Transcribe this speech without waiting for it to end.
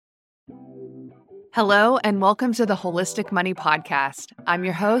Hello, and welcome to the Holistic Money Podcast. I'm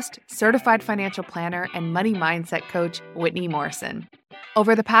your host, certified financial planner and money mindset coach, Whitney Morrison.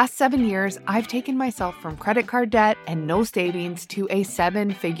 Over the past 7 years, I've taken myself from credit card debt and no savings to a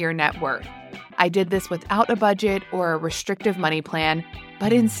 7-figure net worth. I did this without a budget or a restrictive money plan,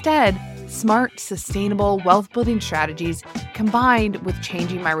 but instead, smart, sustainable wealth-building strategies combined with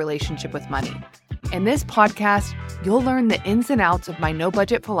changing my relationship with money. In this podcast, you'll learn the ins and outs of my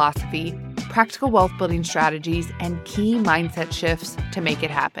no-budget philosophy, practical wealth-building strategies, and key mindset shifts to make it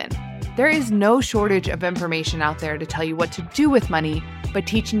happen. There is no shortage of information out there to tell you what to do with money, but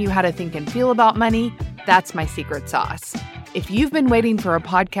teaching you how to think and feel about money, that's my secret sauce. If you've been waiting for a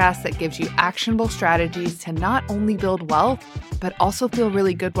podcast that gives you actionable strategies to not only build wealth, but also feel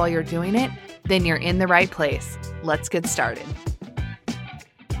really good while you're doing it, then you're in the right place. Let's get started.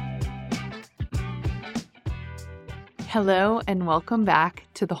 Hello, and welcome back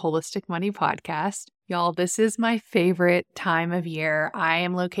to the Holistic Money Podcast. Y'all, this is my favorite time of year. I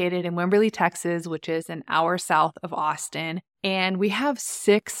am located in Wimberley, Texas, which is an hour south of Austin. And we have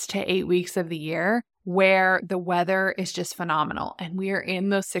 6 to 8 weeks of the year where the weather is just phenomenal. And we are in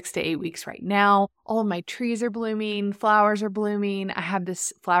those 6 to 8 weeks right now. All of my trees are blooming, flowers are blooming. I have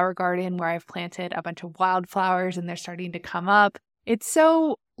this flower garden where I've planted a bunch of wildflowers and they're starting to come up. It's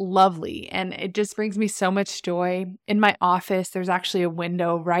so lovely, and it just brings me so much joy. In my office, there's actually a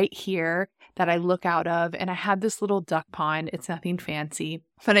window right here that I look out of, and I have this little duck pond. It's nothing fancy,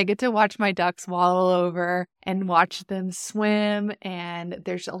 but I get to watch my ducks waddle over and watch them swim, and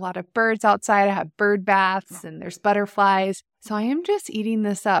there's a lot of birds outside. I have bird baths, and there's butterflies. So I am just eating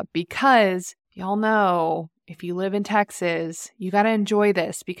this up because y'all know if you live in Texas, you got to enjoy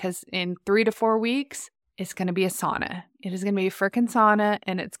this because in 3 to 4 weeks, it's going to be a sauna. It is going to be a frickin' sauna,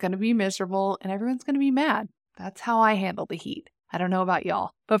 and it's going to be miserable, and everyone's going to be mad. That's how I handle the heat. I don't know about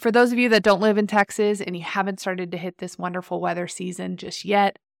y'all. But for those of you that don't live in Texas and you haven't started to hit this wonderful weather season just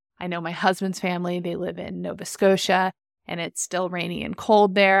yet, I know my husband's family, they live in Nova Scotia, and it's still rainy and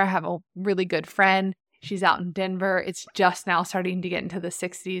cold there. I have a really good friend. She's out in Denver. It's just now starting to get into the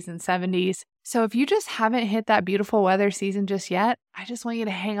 60s and 70s. So if you just haven't hit that beautiful weather season just yet, I just want you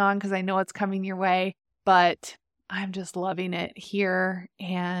to hang on because I know it's coming your way. But I'm just loving it here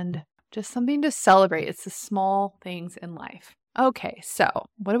and just something to celebrate. It's the small things in life. Okay, so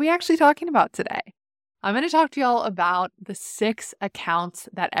what are we actually talking about today? I'm going to talk to y'all about the 6 accounts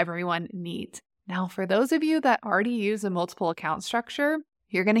that everyone needs. Now, for those of you that already use a multiple account structure,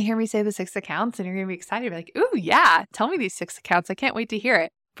 you're going to hear me say the 6 accounts and you're going to be excited. You're like, ooh, yeah, tell me these 6 accounts. I can't wait to hear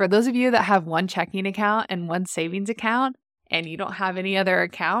it. For those of you that have one checking account and one savings account and you don't have any other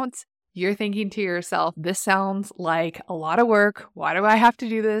accounts, you're thinking to yourself, this sounds like a lot of work. Why do I have to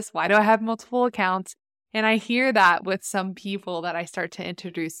do this? Why do I have multiple accounts? And I hear that with some people that I start to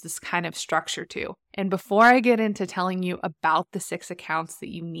introduce this kind of structure to. And before I get into telling you about the 6 accounts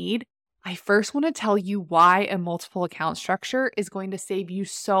that you need, I first want to tell you why a multiple account structure is going to save you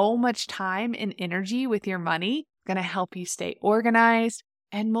so much time and energy with your money. It's going to help you stay organized.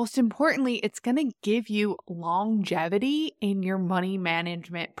 And most importantly, it's going to give you longevity in your money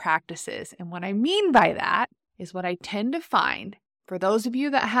management practices. And what I mean by that is what I tend to find for those of you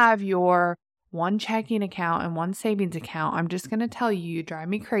that have your one checking account and one savings account, I'm just going to tell you, you drive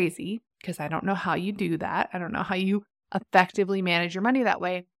me crazy because I don't know how you do that. I don't know how you effectively manage your money that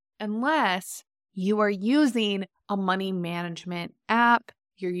way unless you are using a money management app.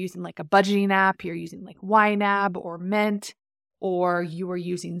 You're using like a budgeting app. You're using like YNAB or Mint. Or you are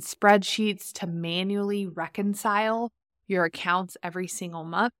using spreadsheets to manually reconcile your accounts every single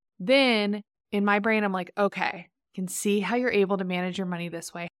month, then in my brain, I'm like, okay, I can see how you're able to manage your money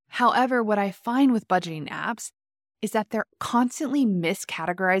this way. However, what I find with budgeting apps is that they're constantly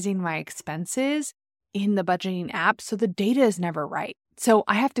miscategorizing my expenses in the budgeting app, so the data is never right. So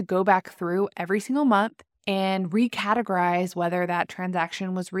I have to go back through every single month and recategorize whether that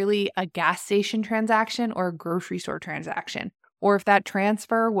transaction was really a gas station transaction or a grocery store transaction, or if that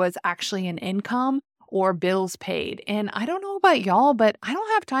transfer was actually an income or bills paid. And I don't know about y'all, but I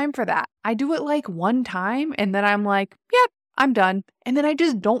don't have time for that. I do it like one time and then I'm like, yep, I'm done. And then I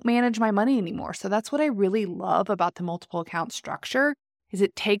just don't manage my money anymore. So that's what I really love about the multiple account structure is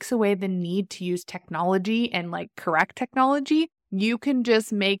it takes away the need to use technology and like correct technology. You can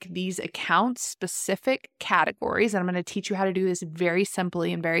just make these accounts specific categories. And I'm going to teach you how to do this very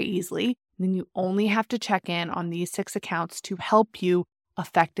simply and very easily. Then you only have to check in on these 6 accounts to help you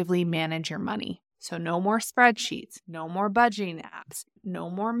effectively manage your money. So no more spreadsheets, no more budgeting apps, no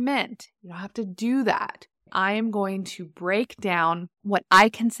more Mint. You don't have to do that. I am going to break down what I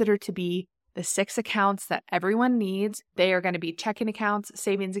consider to be the 6 accounts that everyone needs. They are going to be checking accounts,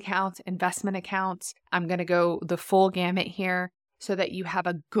 savings accounts, investment accounts. I'm going to go the full gamut here so that you have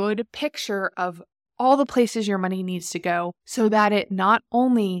a good picture of all the places your money needs to go so that it not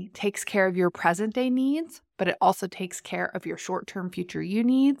only takes care of your present day needs, but it also takes care of your short-term future you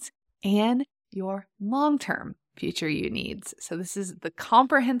needs and your long-term future you needs. So this is the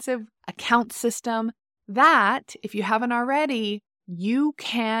comprehensive account system that, if you haven't already, you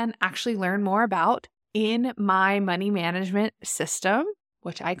can actually learn more about in my money management system,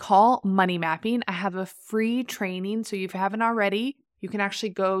 which I call Money Mapping. I have a free training. So if you haven't already, you can actually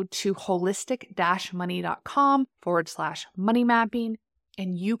go to holistic-money.com/money mapping,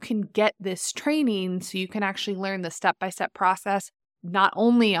 and you can get this training so you can actually learn the step-by-step process, not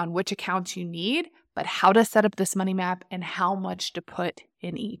only on which accounts you need, but how to set up this money map and how much to put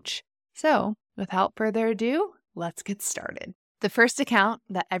in each. So without further ado, let's get started. The first account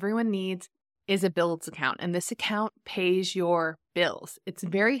that everyone needs is a bills account, and this account pays your bills. It's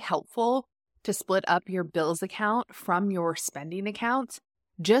very helpful to split up your bills account from your spending accounts,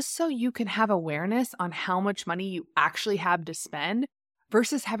 just so you can have awareness on how much money you actually have to spend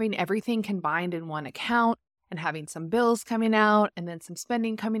versus having everything combined in one account and having some bills coming out and then some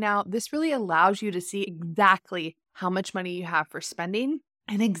spending coming out. This really allows you to see exactly how much money you have for spending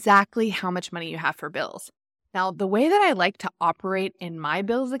and exactly how much money you have for bills. Now, the way that I like to operate in my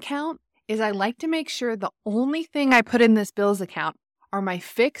bills account is I like to make sure the only thing I put in this bills account are my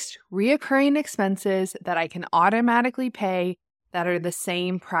fixed reoccurring expenses that I can automatically pay that are the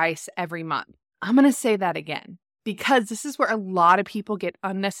same price every month. I'm going to say that again because this is where a lot of people get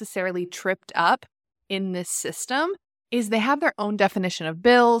unnecessarily tripped up in this system is they have their own definition of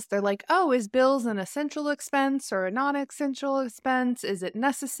bills. They're like, oh, is bills an essential expense or a non-essential expense? Is it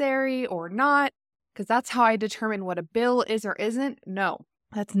necessary or not? Because that's how I determine what a bill is or isn't. No,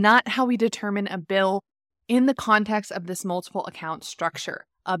 that's not how we determine a bill in the context of this multiple account structure.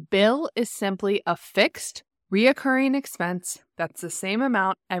 A bill is simply a fixed, reoccurring expense that's the same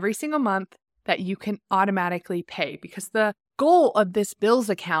amount every single month that you can automatically pay. Because the goal of this bills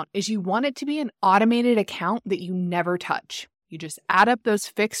account is you want it to be an automated account that you never touch. You just add up those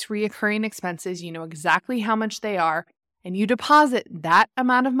fixed, reoccurring expenses. You know exactly how much they are, and you deposit that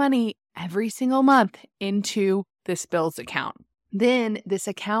amount of money every single month into this bills account. Then this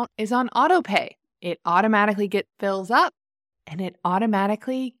account is on auto pay. It automatically fills up and it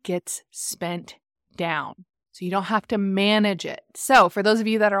automatically gets spent down. So you don't have to manage it. So for those of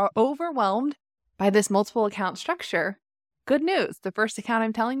you that are overwhelmed by this multiple account structure, good news. The first account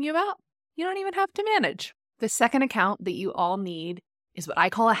I'm telling you about, you don't even have to manage. The second account that you all need is what I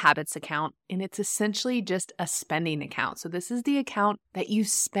call a habits account, and it's essentially just a spending account. So this is the account that you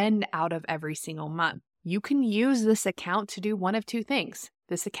spend out of every single month. You can use this account to do one of two things.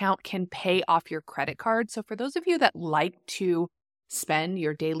 This account can pay off your credit card. So for those of you that like to spend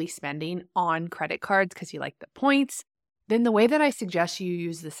your daily spending on credit cards because you like the points, then the way that I suggest you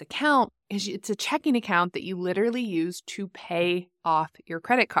use this account is it's a checking account that you literally use to pay off your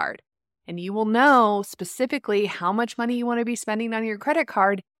credit card. And you will know specifically how much money you want to be spending on your credit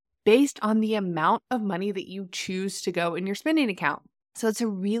card based on the amount of money that you choose to go in your spending account. So it's a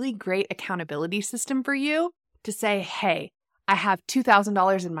really great accountability system for you to say, hey, I have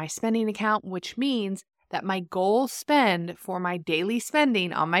 $2,000 in my spending account, which means that my goal spend for my daily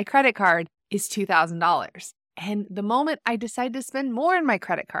spending on my credit card is $2,000. And the moment I decide to spend more in my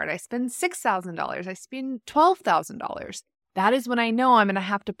credit card, I spend $6,000, I spend $12,000. That is when I know I'm going to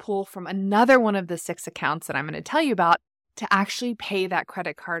have to pull from another one of the 6 accounts that I'm going to tell you about to actually pay that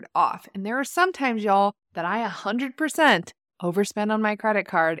credit card off. And there are sometimes, y'all, that I 100% overspend on my credit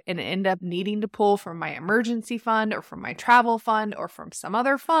card and end up needing to pull from my emergency fund or from my travel fund or from some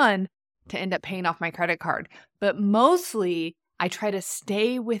other fund to end up paying off my credit card. But mostly, I try to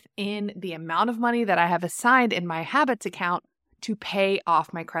stay within the amount of money that I have assigned in my habits account to pay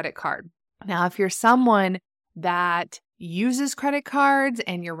off my credit card. Now, if you're someone that uses credit cards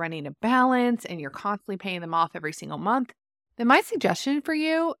and you're running a balance and you're constantly paying them off every single month, then my suggestion for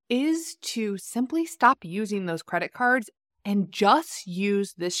you is to simply stop using those credit cards and just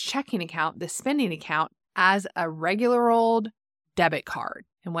use this checking account, this spending account, as a regular old debit card.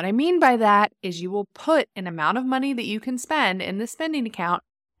 And what I mean by that is you will put an amount of money that you can spend in the spending account,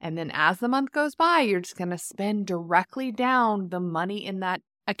 and then as the month goes by, you're just going to spend directly down the money in that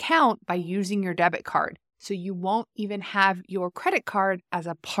account by using your debit card. So you won't even have your credit card as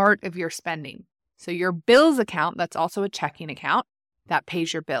a part of your spending. So your bills account, that's also a checking account, that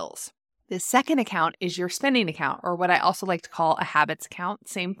pays your bills. The second account is your spending account, or what I also like to call a habits account,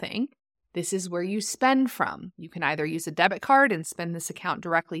 same thing. This is where you spend from. You can either use a debit card and spend this account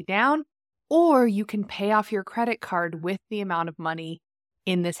directly down, or you can pay off your credit card with the amount of money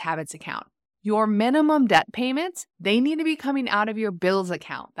in this habits account. Your minimum debt payments, they need to be coming out of your bills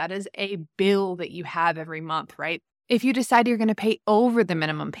account. That is a bill that you have every month, right? If you decide you're going to pay over the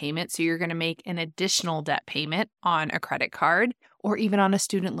minimum payment, so you're going to make an additional debt payment on a credit card or even on a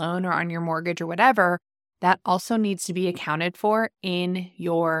student loan or on your mortgage or whatever, that also needs to be accounted for in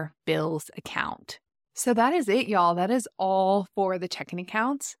your bills account. So that is it, y'all. That is all for the checking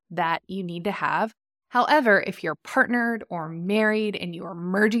accounts that you need to have. However, if you're partnered or married and you are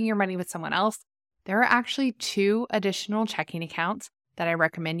merging your money with someone else, there are actually 2 additional checking accounts that I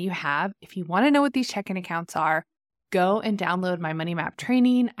recommend you have. If you want to know what these checking accounts are, go and download my Money Map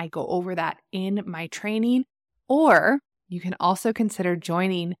training. I go over that in my training. Or you can also consider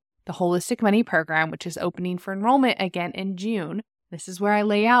joining the Holistic Money Program, which is opening for enrollment again in June. This is where I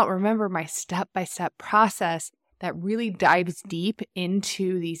lay out, remember, my step-by-step process that really dives deep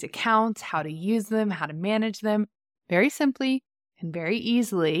into these accounts, how to use them, how to manage them very simply and very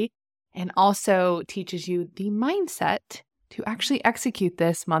easily, and also teaches you the mindset to actually execute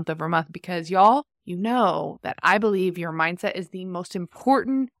this month over month. Because y'all, you know that I believe your mindset is the most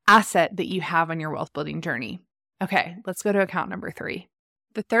important asset that you have on your wealth building journey. Okay, let's go to account number 3.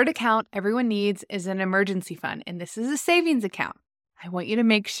 The third account everyone needs is an emergency fund, and this is a savings account. I want you to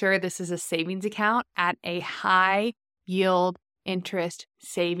make sure this is a savings account at a high yield interest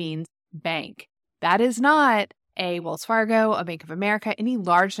savings bank. That is not a Wells Fargo, a Bank of America, any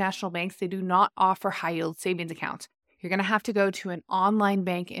large national banks. They do not offer high yield savings accounts. You're going to have to go to an online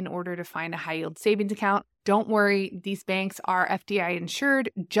bank in order to find a high yield savings account. Don't worry, these banks are FDIC insured,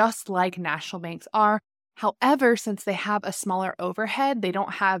 just like national banks are. However, since they have a smaller overhead, they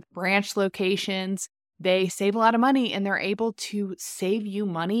don't have branch locations. They save a lot of money and they're able to save you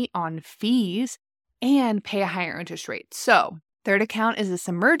money on fees and pay a higher interest rate. So, third account is this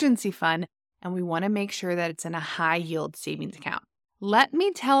emergency fund, and we want to make sure that it's in a high yield savings account. Let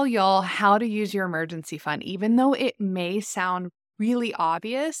me tell y'all how to use your emergency fund. Even though it may sound really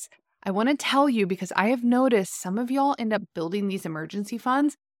obvious, I want to tell you because I have noticed some of y'all end up building these emergency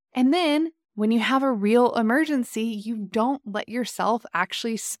funds, and then when you have a real emergency, you don't let yourself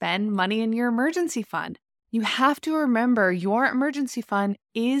actually spend money in your emergency fund. You have to remember your emergency fund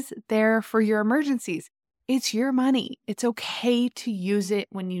is there for your emergencies. It's your money. It's okay to use it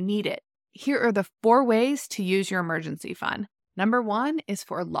when you need it. Here are the 4 ways to use your emergency fund. Number 1 is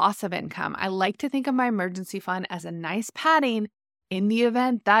for loss of income. I like to think of my emergency fund as a nice padding in the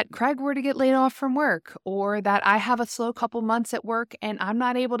event that Craig were to get laid off from work, or that I have a slow couple months at work and I'm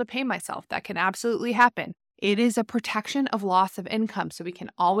not able to pay myself. That can absolutely happen. It is a protection of loss of income, so we can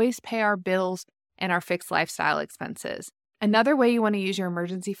always pay our bills and our fixed lifestyle expenses. Another way you want to use your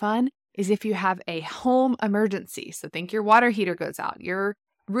emergency fund is if you have a home emergency. So think your water heater goes out, your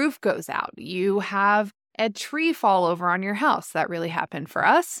roof goes out, you have a tree fall over on your house. That really happened for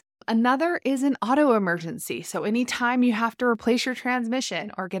us. Another is an auto emergency. So anytime you have to replace your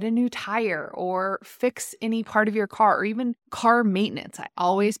transmission or get a new tire or fix any part of your car or even car maintenance, I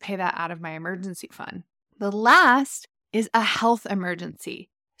always pay that out of my emergency fund. The last is a health emergency.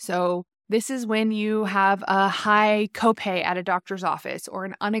 So this is when you have a high copay at a doctor's office or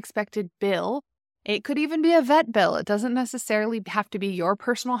an unexpected bill. It could even be a vet bill. It doesn't necessarily have to be your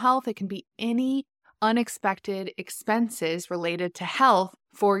personal health. It can be any unexpected expenses related to health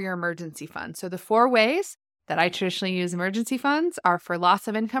for your emergency fund. So the 4 ways that I traditionally use emergency funds are for loss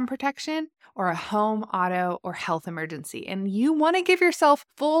of income protection or a home, auto, or health emergency. And you want to give yourself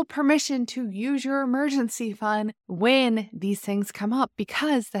full permission to use your emergency fund when these things come up,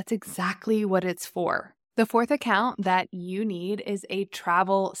 because that's exactly what it's for. The 4th account that you need is a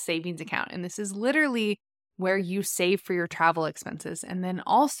travel savings account. And this is literally where you save for your travel expenses. And then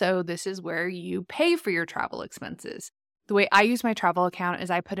also this is where you pay for your travel expenses. The way I use my travel account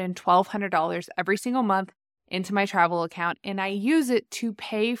is I put in $1,200 every single month into my travel account, and I use it to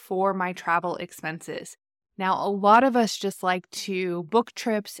pay for my travel expenses. Now, a lot of us just like to book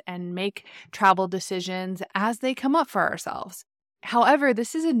trips and make travel decisions as they come up for ourselves. However,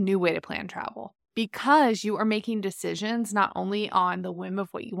 this is a new way to plan travel because you are making decisions not only on the whim of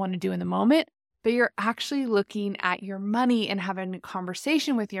what you want to do in the moment, but you're actually looking at your money and having a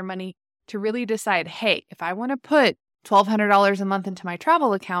conversation with your money to really decide, hey, if I want to put $1,200 a month into my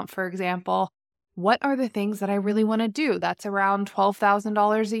travel account, for example, what are the things that I really want to do? That's around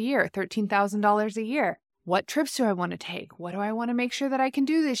 $12,000 a year, $13,000 a year. What trips do I want to take? What do I want to make sure that I can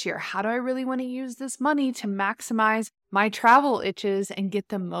do this year? How do I really want to use this money to maximize my travel itches and get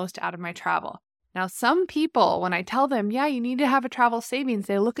the most out of my travel? Now, some people, when I tell them, yeah, you need to have a travel savings,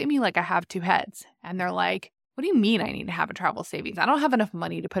 they look at me like I have 2 heads. And they're like, what what do you mean I need to have a travel savings? I don't have enough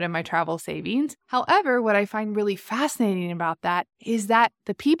money to put in my travel savings. However, what I find really fascinating about that is that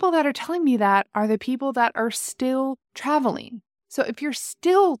the people that are telling me that are the people that are still traveling. So if you're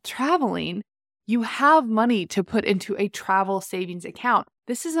still traveling, you have money to put into a travel savings account.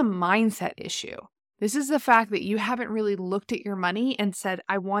 This is a mindset issue. This is the fact that you haven't really looked at your money and said,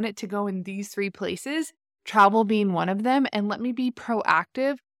 I want it to go in these 3 places, travel being one of them, and let me be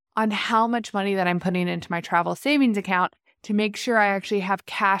proactive on how much money that I'm putting into my travel savings account to make sure I actually have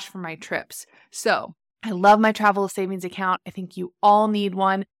cash for my trips. So I love my travel savings account. I think you all need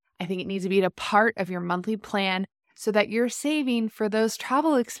one. I think it needs to be a part of your monthly plan so that you're saving for those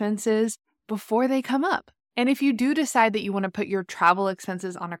travel expenses before they come up. And if you do decide that you want to put your travel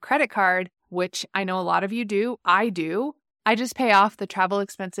expenses on a credit card, which I know a lot of you do, I just pay off the travel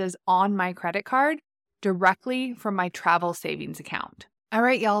expenses on my credit card directly from my travel savings account. All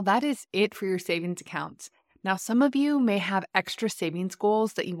right, y'all, that is it for your savings accounts. Now, some of you may have extra savings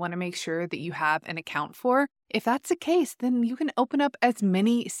goals that you want to make sure that you have an account for. If that's the case, then you can open up as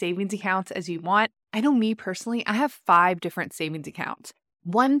many savings accounts as you want. I know me personally, I have 5 different savings accounts.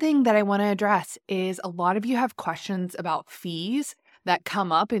 One thing that I want to address is a lot of you have questions about fees that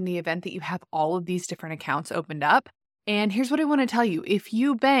come up in the event that you have all of these different accounts opened up. And here's what I want to tell you. If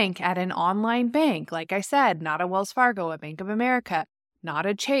you bank at an online bank, like I said, not a Wells Fargo, a Bank of America, not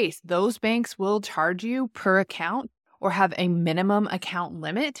a Chase, those banks will charge you per account or have a minimum account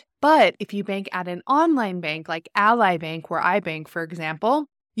limit. But if you bank at an online bank like Ally Bank, where I bank, for example,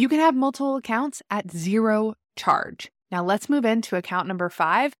 you can have multiple accounts at 0 charge. Now let's move into account number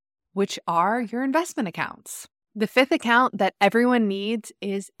 5, which are your investment accounts. The 5th account that everyone needs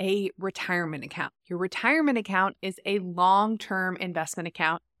is a retirement account. Your retirement account is a long-term investment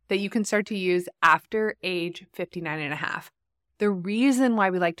account that you can start to use after age 59 and a half. The reason why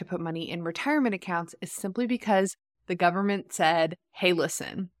we like to put money in retirement accounts is simply because the government said, hey,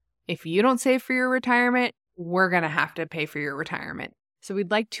 listen, if you don't save for your retirement, we're going to have to pay for your retirement. So we'd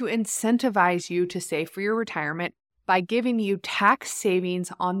like to incentivize you to save for your retirement by giving you tax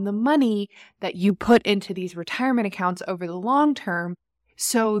savings on the money that you put into these retirement accounts over the long term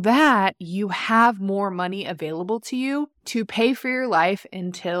so that you have more money available to you to pay for your life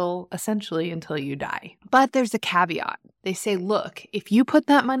until you die. But there's a caveat. They say, look, if you put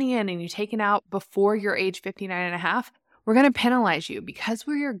that money in and you take it out before you're age 59 and a half, we're going to penalize you because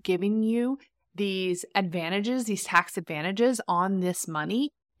we are giving you these advantages, these tax advantages on this money.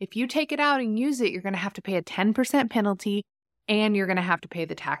 If you take it out and use it, you're going to have to pay a 10% penalty and you're going to have to pay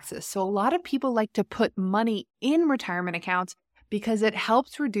the taxes. So a lot of people like to put money in retirement accounts because it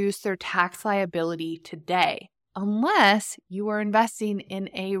helps reduce their tax liability today, unless you are investing in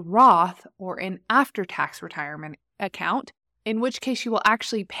a Roth or an after-tax retirement account, in which case you will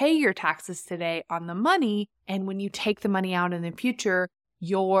actually pay your taxes today on the money. And when you take the money out in the future,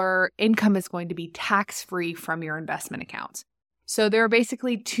 your income is going to be tax-free from your investment accounts. So there are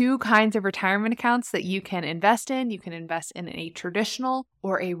basically 2 kinds of retirement accounts that you can invest in. You can invest in a traditional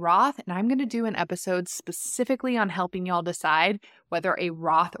or a Roth, and I'm going to do an episode specifically on helping y'all decide whether a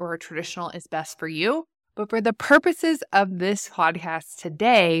Roth or a traditional is best for you. But for the purposes of this podcast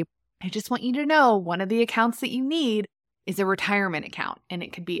today, I just want you to know one of the accounts that you need is a retirement account, and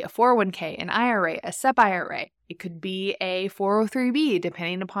it could be a 401k, an IRA, a SEP IRA. It could be a 403b,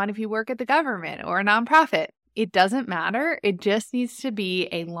 depending upon if you work at the government or a nonprofit. It doesn't matter. It just needs to be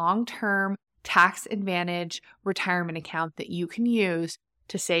a long-term tax advantage retirement account that you can use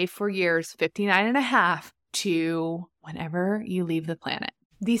to save for years 59 and a half to whenever you leave the planet.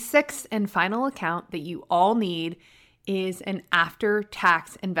 The 6th and final account that you all need is an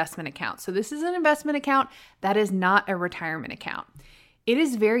after-tax investment account. So this is an investment account that is not a retirement account. It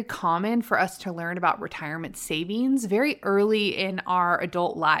is very common for us to learn about retirement savings very early in our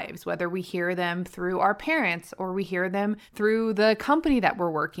adult lives, whether we hear them through our parents or we hear them through the company that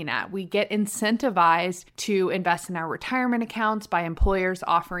we're working at. We get incentivized to invest in our retirement accounts by employers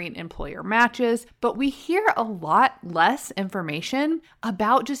offering employer matches, but we hear a lot less information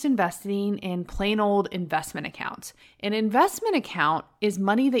about just investing in plain old investment accounts. An investment account is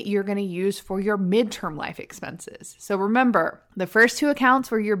money that you're going to use for your midterm life expenses. So remember, the first 2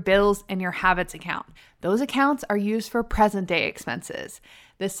 accounts were your bills and your habits account. Those accounts are used for present day expenses.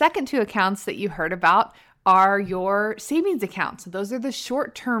 The second 2 accounts that you heard about are your savings accounts. So those are the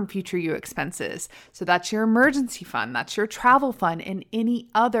short-term future you expenses. So that's your emergency fund, that's your travel fund, and any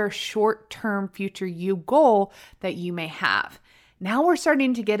other short-term future you goal that you may have. Now we're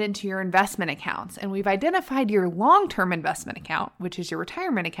starting to get into your investment accounts, and we've identified your long-term investment account, which is your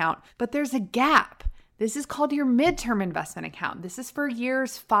retirement account, but there's a gap. This is called your midterm investment account. This is for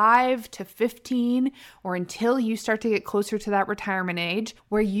years 5 to 15 or until you start to get closer to that retirement age,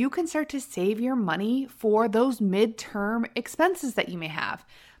 where you can start to save your money for those midterm expenses that you may have.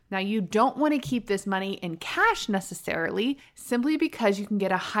 Now, you don't want to keep this money in cash necessarily, simply because you can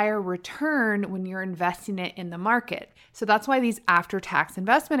get a higher return when you're investing it in the market. So that's why these after-tax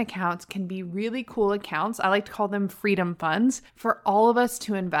investment accounts can be really cool accounts. I like to call them freedom funds for all of us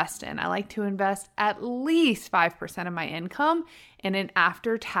to invest in. I like to invest at least 5% of my income in an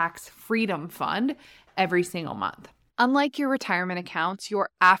after-tax freedom fund every single month. Unlike your retirement accounts, your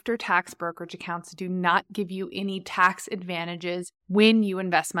after-tax brokerage accounts do not give you any tax advantages when you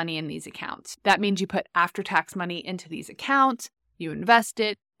invest money in these accounts. That means you put after-tax money into these accounts, you invest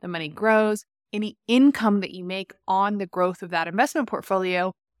it, the money grows. Any income that you make on the growth of that investment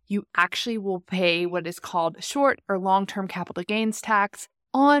portfolio, you actually will pay what is called short or long-term capital gains tax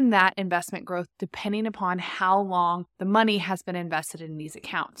on that investment growth, depending upon how long the money has been invested in these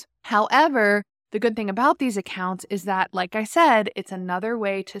accounts. However, the good thing about these accounts is that, like I said, it's another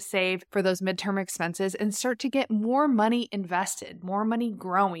way to save for those midterm expenses and start to get more money invested, more money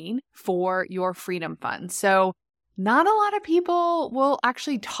growing for your freedom fund. So not a lot of people will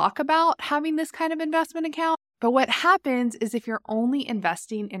actually talk about having this kind of investment account. But what happens is if you're only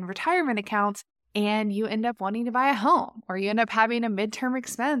investing in retirement accounts and you end up wanting to buy a home, or you end up having a midterm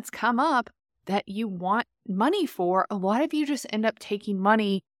expense come up that you want money for, a lot of you just end up taking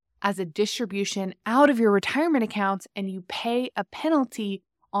money as a distribution out of your retirement accounts, and you pay a penalty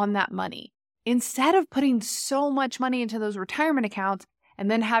on that money. Instead of putting so much money into those retirement accounts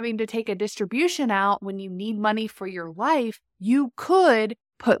and then having to take a distribution out when you need money for your life, you could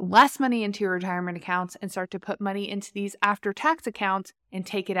put less money into your retirement accounts and start to put money into these after-tax accounts and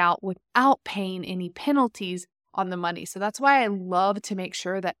take it out without paying any penalties on the money. So that's why I love to make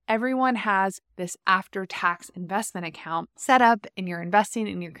sure that everyone has this after-tax investment account set up and you're investing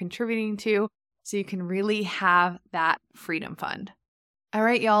and you're contributing to, so you can really have that freedom fund. All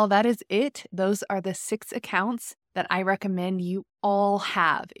right, y'all, that is it. Those are the 6 accounts that I recommend you all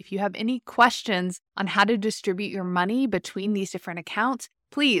have. If you have any questions on how to distribute your money between these different accounts,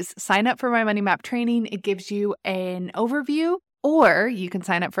 please sign up for my Money Map training. It gives you an overview, or you can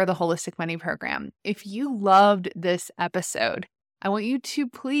sign up for the Holistic Money Program. If you loved this episode, I want you to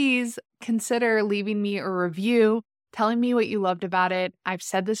please consider leaving me a review, telling me what you loved about it. I've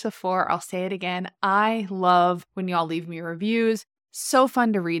said this before, I'll say it again. I love when y'all leave me reviews. So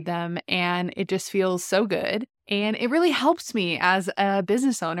fun to read them, and it just feels so good. And it really helps me as a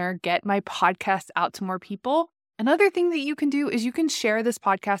business owner get my podcast out to more people. Another thing that you can do is you can share this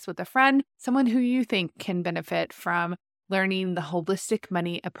podcast with a friend, someone who you think can benefit from learning the holistic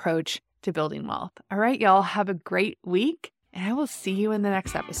money approach to building wealth. All right, y'all, have a great week, and I will see you in the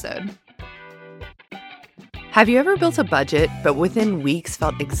next episode. Have you ever built a budget, but within weeks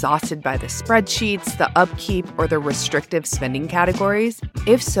felt exhausted by the spreadsheets, the upkeep, or the restrictive spending categories?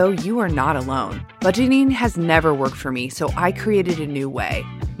 If so, you are not alone. Budgeting has never worked for me, so I created a new way: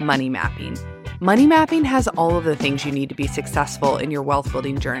 money mapping. Money mapping has all of the things you need to be successful in your wealth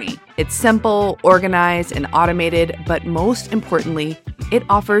building journey. It's simple, organized, and automated, but most importantly, it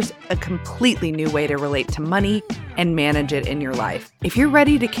offers a completely new way to relate to money and manage it in your life. If you're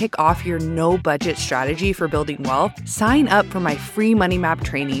ready to kick off your no-budget strategy for building wealth, sign up for my free Money Map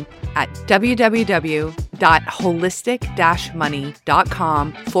training at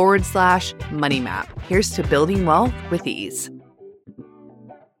www.holistic-money.com/money map. Here's to building wealth with ease.